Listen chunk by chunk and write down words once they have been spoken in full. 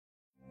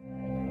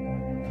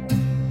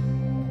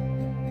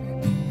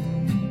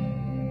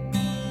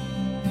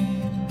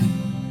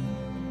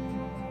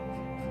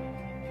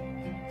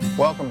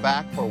Welcome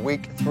back for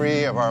week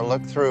 3 of our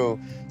look through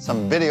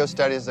some video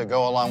studies that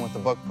go along with the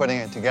book, Putting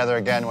It Together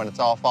Again When It's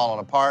All Fallen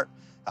Apart.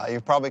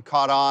 You've probably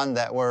caught on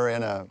that we're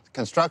in a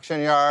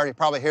construction yard. You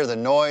probably hear the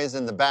noise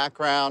in the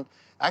background.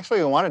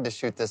 Actually, we wanted to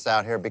shoot this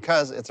out here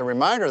because it's a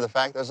reminder of the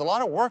fact there's a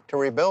lot of work to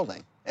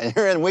rebuilding. And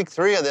you're in week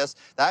 3 of this.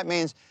 That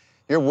means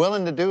you're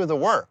willing to do the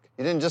work.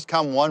 You didn't just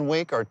come 1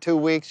 week or 2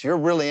 weeks. You're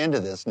really into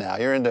this now.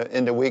 You're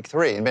into week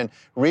 3. You've been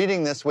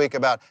reading this week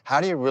about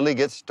how do you really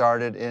get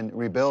started in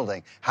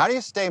rebuilding. How do you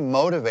stay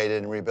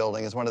motivated in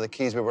rebuilding is one of the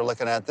keys we were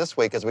looking at this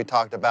week as we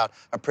talked about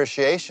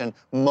appreciation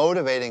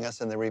motivating us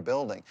in the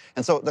rebuilding.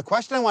 And so the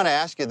question I want to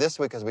ask you this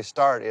week as we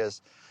start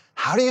is,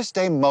 how do you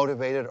stay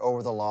motivated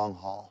over the long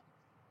haul?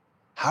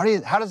 How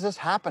does this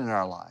happen in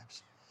our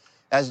lives?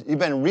 As you've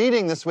been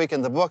reading this week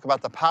in the book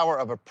about the power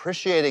of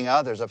appreciating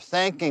others, of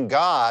thanking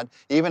God,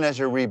 even as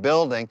you're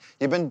rebuilding,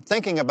 you've been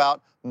thinking about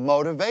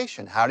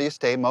motivation. How do you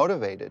stay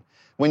motivated?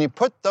 When you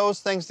put those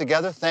things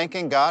together,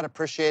 thanking God,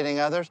 appreciating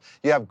others,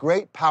 you have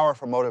great power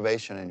for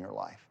motivation in your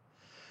life.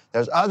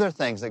 There's other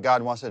things that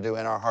God wants to do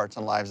in our hearts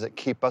and lives that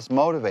keep us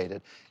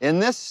motivated. In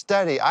this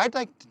study, I'd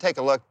like to take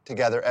a look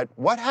together at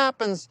what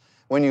happens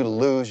when you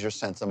lose your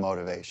sense of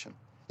motivation.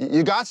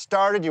 You got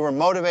started, you were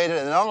motivated,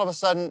 and then all of a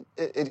sudden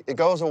it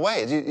goes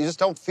away. You just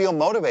don't feel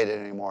motivated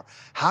anymore.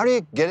 How do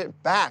you get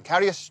it back? How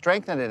do you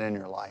strengthen it in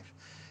your life?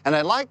 And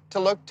I'd like to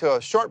look to a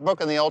short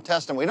book in the Old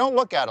Testament. We don't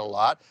look at it a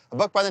lot, a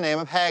book by the name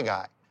of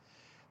Haggai.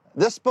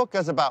 This book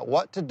is about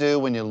what to do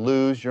when you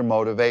lose your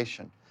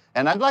motivation.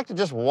 And I'd like to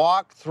just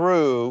walk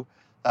through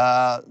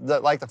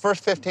the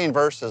first 15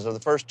 verses of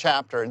the first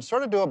chapter and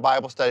sort of do a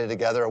Bible study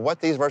together of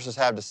what these verses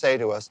have to say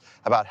to us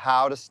about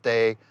how to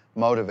stay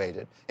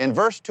motivated. In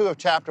verse 2 of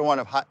chapter 1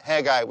 of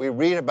Haggai, we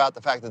read about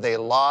the fact that they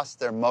lost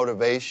their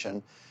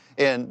motivation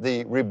in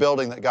the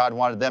rebuilding that God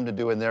wanted them to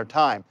do in their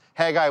time.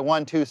 Haggai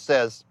 1:2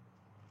 says,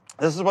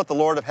 this is what the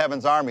Lord of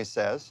Heaven's army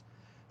says.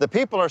 The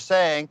people are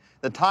saying,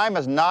 the time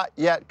has not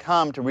yet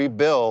come to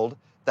rebuild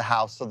the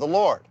house of the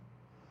Lord.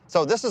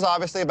 So this is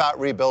obviously about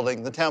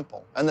rebuilding the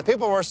temple. And the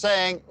people were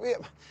saying,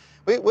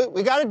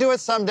 we got to do it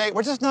someday.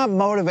 We're just not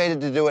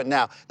motivated to do it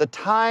now. The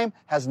time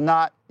has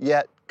not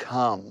yet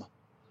come.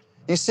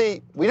 You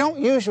see, we don't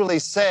usually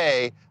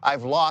say,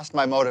 I've lost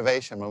my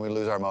motivation when we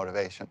lose our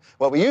motivation.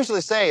 What we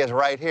usually say is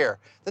right here,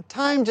 the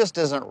time just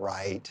isn't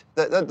right.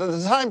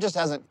 The time just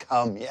hasn't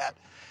come yet.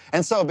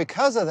 And so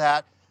because of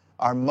that,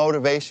 our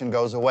motivation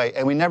goes away,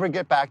 and we never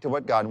get back to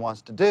what God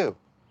wants to do.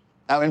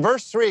 Now, in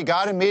verse 3,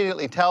 God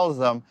immediately tells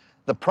them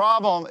the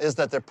problem is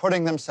that they're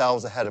putting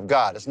themselves ahead of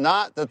God. It's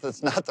not that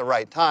it's not the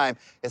right time.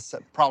 It's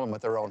a problem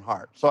with their own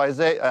heart. So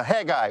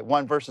Haggai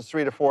 1 verses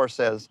 3 to 4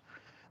 says,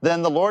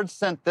 then the Lord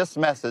sent this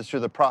message through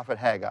the prophet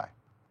Haggai.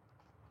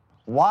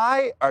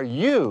 Why are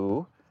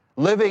you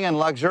living in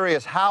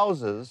luxurious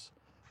houses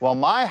while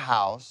my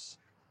house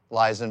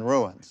lies in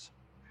ruins?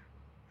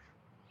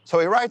 So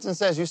he writes and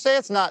says, you say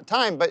it's not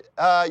time, but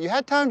you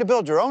had time to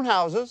build your own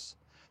houses,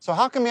 so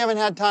how come you haven't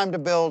had time to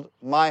build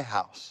my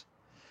house?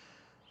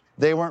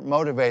 They weren't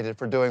motivated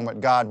for doing what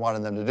God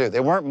wanted them to do.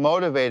 They weren't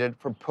motivated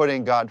for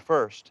putting God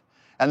first.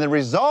 And the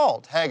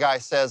result, Haggai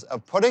says,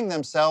 of putting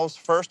themselves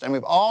first, and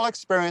we've all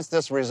experienced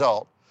this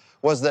result,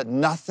 was that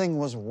nothing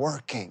was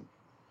working.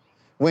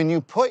 When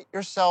you put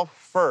yourself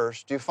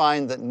first, you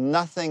find that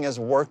nothing is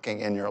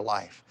working in your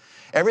life.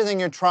 Everything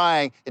you're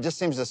trying, it just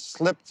seems to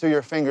slip through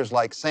your fingers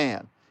like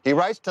sand. He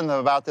writes to them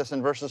about this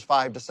in verses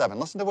 5 to 7.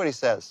 Listen to what he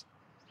says.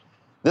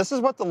 This is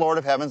what the Lord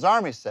of Heaven's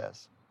army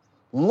says.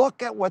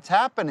 Look at what's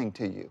happening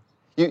to you.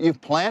 You've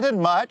planted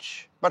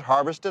much, but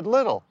harvested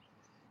little.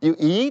 You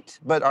eat,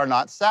 but are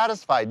not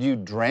satisfied. You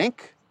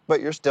drink,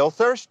 but you're still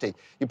thirsty.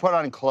 You put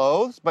on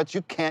clothes, but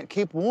you can't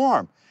keep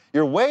warm.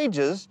 Your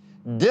wages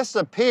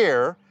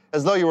disappear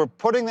as though you were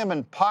putting them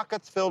in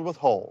pockets filled with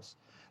holes.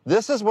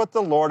 This is what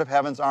the Lord of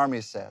Heaven's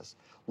army says.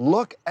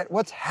 Look at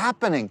what's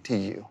happening to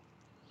you.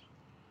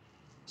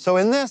 So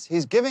in this,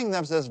 he's giving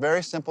them this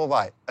very simple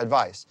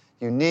advice.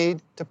 You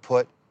need to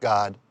put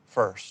God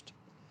first.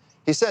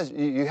 He says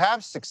you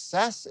have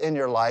success in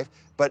your life,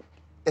 but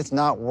it's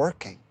not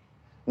working.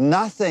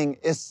 Nothing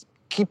is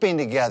keeping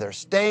together,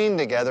 staying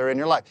together in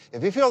your life.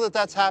 If you feel that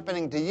that's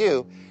happening to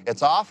you,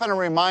 it's often a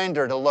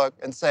reminder to look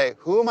and say,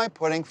 who am I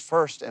putting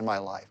first in my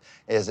life?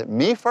 Is it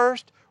me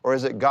first or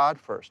is it God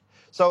first?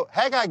 So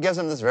Haggai gives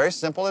them this very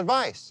simple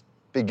advice.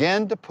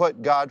 Begin to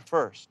put God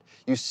first.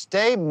 You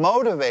stay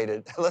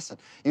motivated. Listen,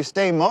 you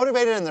stay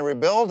motivated in the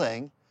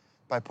rebuilding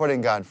by putting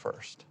God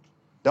first.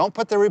 Don't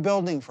put the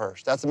rebuilding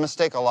first. That's a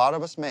mistake a lot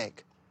of us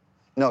make.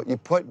 No, you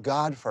put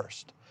God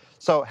first.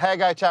 So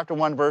Haggai chapter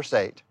 1, verse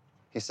 8,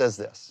 he says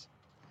this,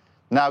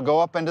 now go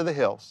up into the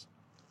hills,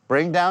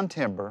 bring down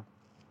timber,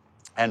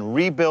 and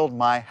rebuild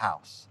my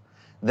house.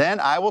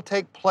 Then I will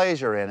take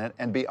pleasure in it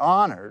and be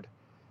honored,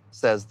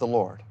 says the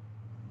Lord.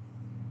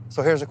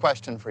 So here's a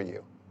question for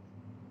you.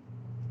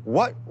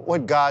 What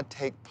would God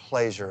take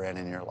pleasure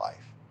in your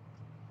life?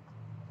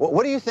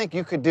 What do you think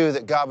you could do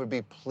that God would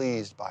be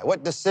pleased by?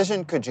 What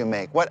decision could you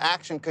make? What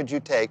action could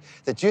you take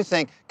that you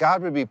think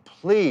God would be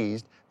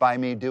pleased by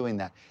me doing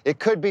that. It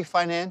could be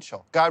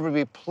financial. God would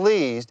be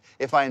pleased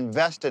if I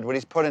invested what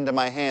He's put into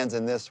my hands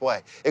in this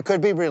way. It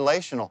could be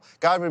relational.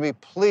 God would be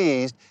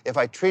pleased if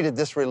I treated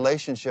this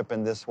relationship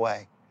in this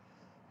way.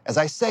 As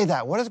I say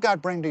that, what does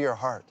God bring to your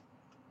heart?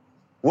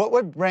 What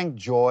would bring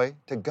joy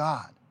to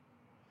God?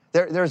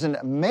 There's an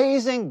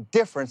amazing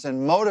difference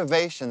in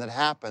motivation that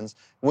happens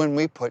when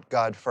we put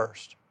God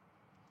first.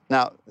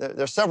 Now,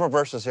 there's several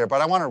verses here,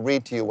 but I want to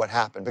read to you what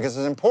happened because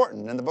it's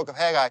important in the book of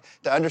Haggai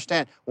to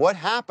understand what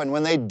happened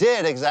when they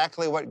did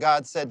exactly what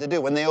God said to do.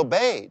 When they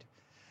obeyed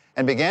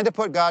and began to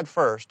put God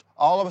first,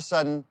 all of a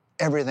sudden,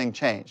 everything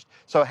changed.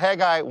 So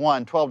Haggai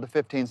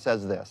 1:12-15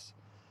 says this,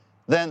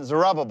 Then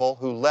Zerubbabel,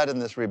 who led in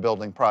this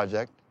rebuilding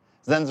project,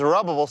 then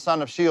Zerubbabel,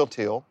 son of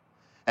Shealtiel,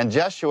 and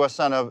Jeshua,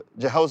 son of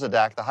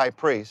Jehozadak, the high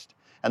priest,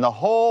 and the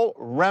whole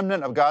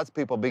remnant of God's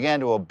people began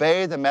to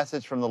obey the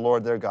message from the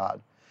Lord their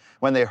God.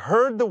 When they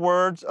heard the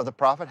words of the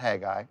prophet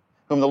Haggai,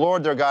 whom the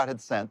Lord their God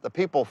had sent, the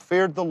people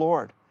feared the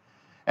Lord.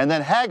 And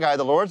then Haggai,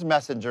 the Lord's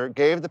messenger,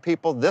 gave the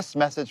people this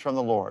message from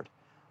the Lord.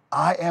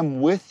 I am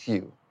with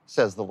you,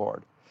 says the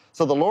Lord.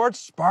 So the Lord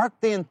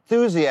sparked the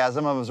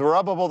enthusiasm of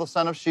Zerubbabel, the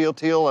son of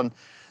Shealtiel, and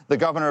the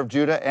governor of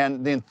Judah,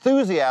 and the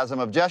enthusiasm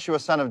of Jeshua,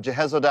 son of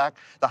Jehozadak,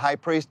 the high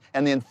priest,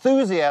 and the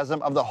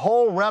enthusiasm of the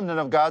whole remnant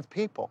of God's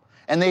people.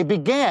 And they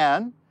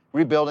began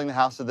rebuilding the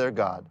house of their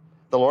God,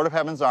 the Lord of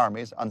heaven's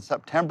armies, on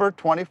September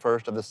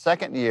 21st of the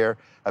second year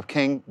of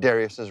King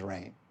Darius's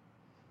reign.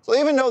 So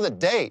even though the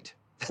date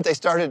that they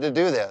started to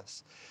do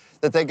this,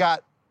 that they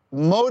got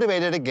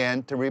motivated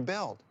again to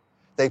rebuild.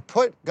 They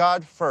put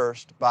God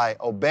first by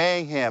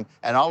obeying Him,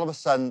 and all of a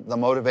sudden the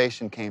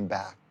motivation came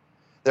back.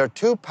 There are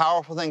two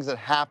powerful things that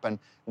happen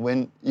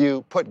when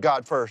you put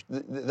God first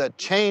that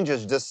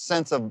changes this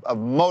sense of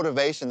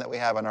motivation that we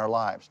have in our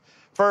lives.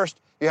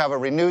 First, you have a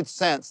renewed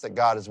sense that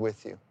God is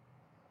with you.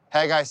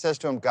 Haggai says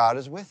to him, God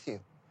is with you.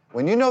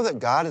 When you know that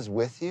God is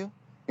with you,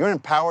 you're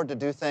empowered to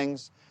do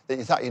things that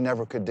you thought you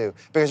never could do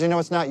because you know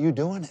it's not you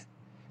doing it.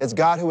 It's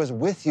God who is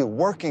with you,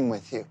 working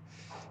with you.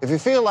 If you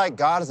feel like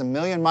God is a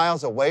million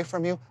miles away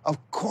from you, of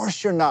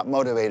course you're not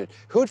motivated.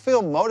 Who'd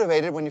feel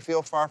motivated when you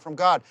feel far from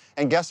God?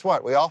 And guess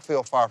what? We all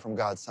feel far from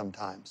God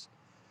sometimes.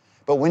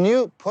 But when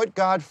you put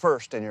God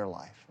first in your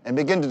life and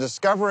begin to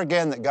discover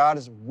again that God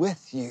is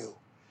with you,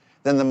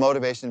 then the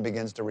motivation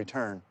begins to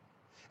return.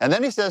 And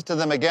then he says to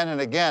them again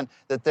and again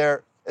that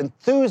their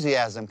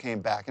enthusiasm came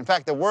back. In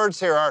fact, the words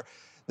here are,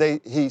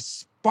 he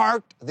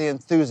sparked the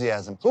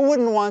enthusiasm. Who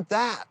wouldn't want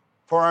that,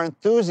 for our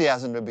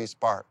enthusiasm to be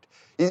sparked?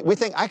 We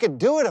think, I could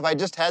do it if I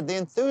just had the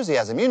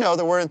enthusiasm. You know,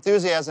 the word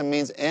enthusiasm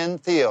means in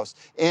theos,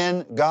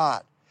 in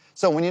God.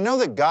 So when you know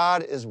that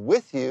God is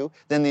with you,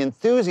 then the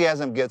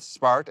enthusiasm gets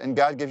sparked and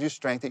God gives you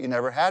strength that you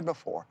never had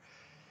before.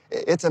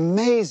 It's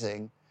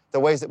amazing the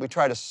ways that we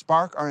try to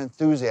spark our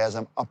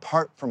enthusiasm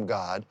apart from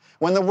God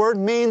when the word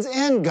means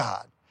in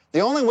God.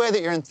 The only way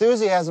that your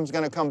enthusiasm is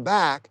going to come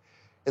back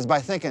is by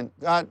thinking,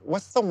 God,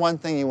 what's the one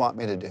thing you want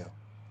me to do?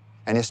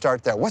 And you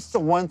start there. What's the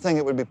one thing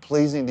that would be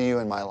pleasing to you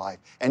in my life?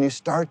 And you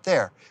start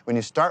there. When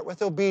you start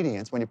with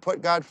obedience, when you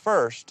put God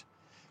first,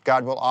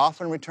 God will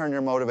often return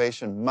your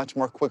motivation much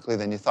more quickly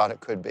than you thought it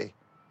could be.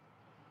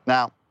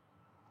 Now,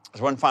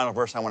 there's one final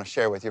verse I want to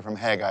share with you from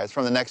Haggai. It's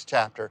from the next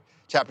chapter,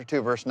 chapter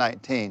 2, verse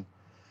 19.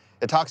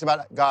 It talks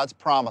about God's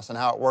promise and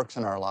how it works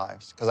in our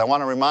lives. Because I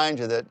want to remind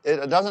you that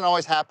it doesn't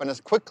always happen as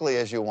quickly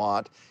as you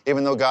want,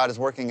 even though God is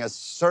working as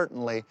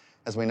certainly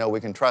as we know we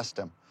can trust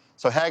Him.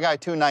 So Haggai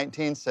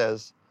 2:19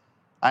 says,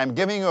 I am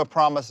giving you a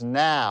promise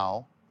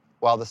now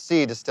while the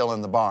seed is still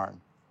in the barn.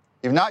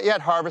 You've not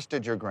yet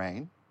harvested your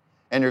grain,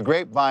 and your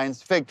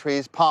grapevines, fig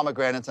trees,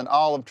 pomegranates, and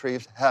olive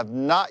trees have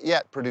not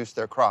yet produced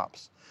their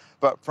crops.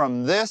 But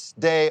from this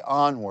day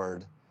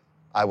onward,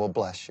 I will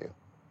bless you.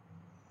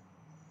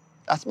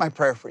 That's my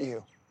prayer for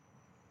you,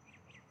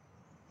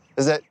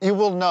 is that you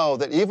will know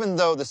that even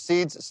though the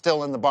seed's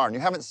still in the barn,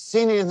 you haven't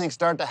seen anything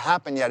start to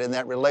happen yet in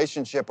that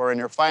relationship or in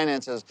your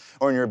finances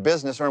or in your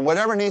business or in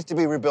whatever needs to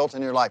be rebuilt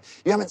in your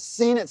life. You haven't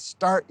seen it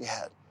start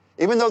yet.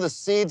 Even though the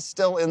seed's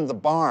still in the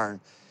barn,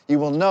 you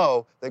will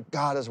know that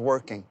God is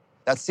working.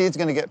 That seed's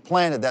going to get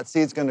planted. That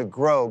seed's going to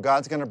grow.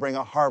 God's going to bring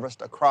a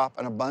harvest, a crop,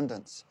 an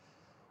abundance.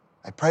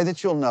 I pray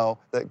that you'll know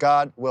that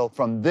God will,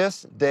 from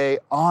this day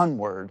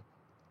onward,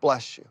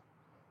 bless you.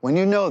 When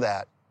you know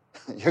that,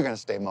 you're going to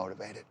stay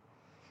motivated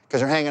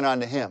because you're hanging on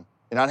to Him.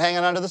 You're not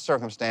hanging on to the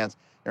circumstance.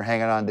 You're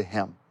hanging on to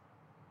Him.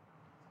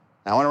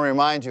 Now, I want to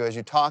remind you as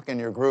you talk in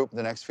your group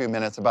the next few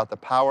minutes about the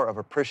power of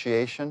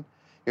appreciation,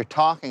 you're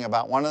talking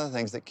about one of the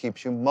things that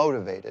keeps you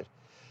motivated.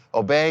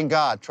 Obeying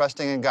God,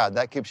 trusting in God,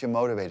 that keeps you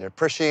motivated.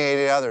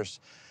 Appreciating others,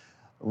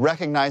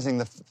 recognizing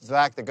the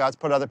fact that God's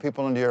put other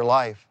people into your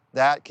life,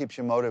 that keeps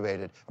you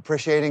motivated.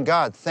 Appreciating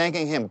God,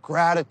 thanking Him,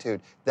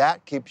 gratitude,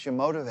 that keeps you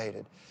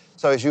motivated.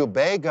 So as you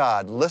obey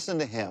God, listen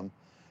to Him,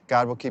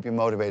 God will keep you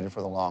motivated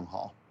for the long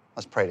haul.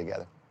 Let's pray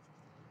together.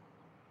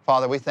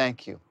 Father, we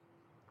thank You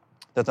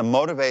that the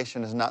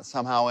motivation is not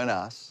somehow in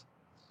us,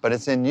 but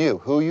it's in You,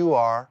 who You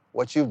are,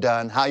 what You've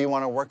done, how You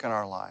want to work in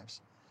our lives.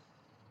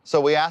 So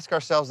we ask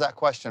ourselves that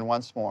question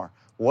once more.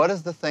 What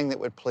is the thing that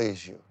would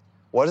please you?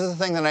 What is the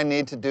thing that I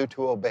need to do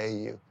to obey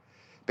you?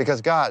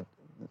 Because God,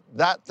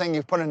 that thing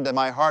you've put into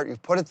my heart,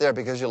 you've put it there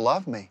because you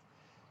love me,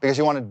 because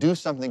you want to do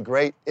something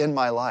great in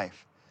my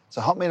life.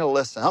 So help me to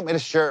listen. Help me to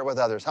share it with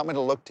others. Help me to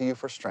look to you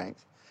for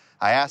strength.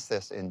 I ask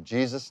this in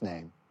Jesus'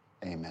 name.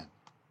 Amen.